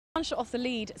One shot off the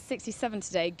lead, 67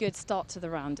 today. Good start to the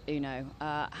round, Unho.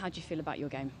 How do you feel about your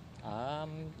game?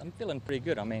 I'm feeling pretty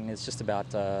good. I mean, it's just about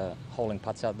holding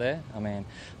putts out there. I mean,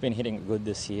 I've been hitting good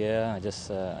this year. I just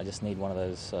need one of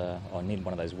those. I need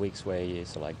one of those weeks where you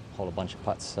sort of like hold a bunch of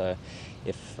putts. So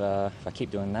if I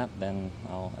keep doing that, then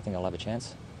I think I'll have a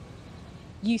chance.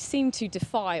 You seem to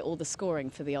defy all the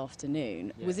scoring for the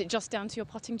afternoon. Yeah. Was it just down to your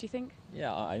putting, do you think?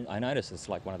 Yeah, I noticed it's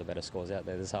like one of the better scores out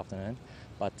there this afternoon.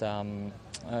 But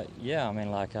yeah, I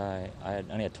mean, like I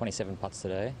only had 27 putts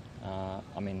today.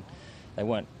 I mean, they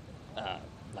weren't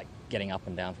like getting up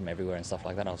and down from everywhere and stuff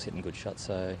like that. I was hitting good shots,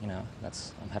 so you know,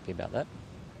 I'm happy about that.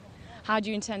 How do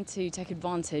you intend to take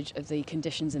advantage of the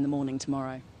conditions in the morning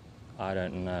tomorrow? I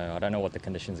don't know. I don't know what the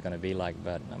conditions are going to be like,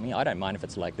 but I mean, I don't mind if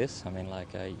it's like this. I mean,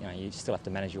 like you know, you still have to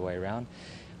manage your way around.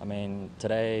 I mean,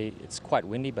 today it's quite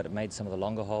windy, but it made some of the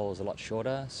longer holes a lot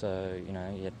shorter. So you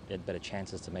know, you had better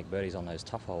chances to make birdies on those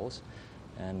tough holes.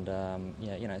 And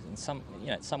yeah, you know, in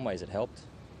some ways it helped.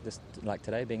 Just like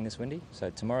today being this windy. So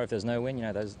tomorrow, if there's no wind, you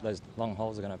know, those long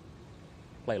holes are going to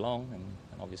play long and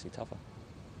obviously tougher.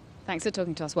 Thanks for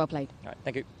talking to us. Well played. All right,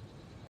 thank you.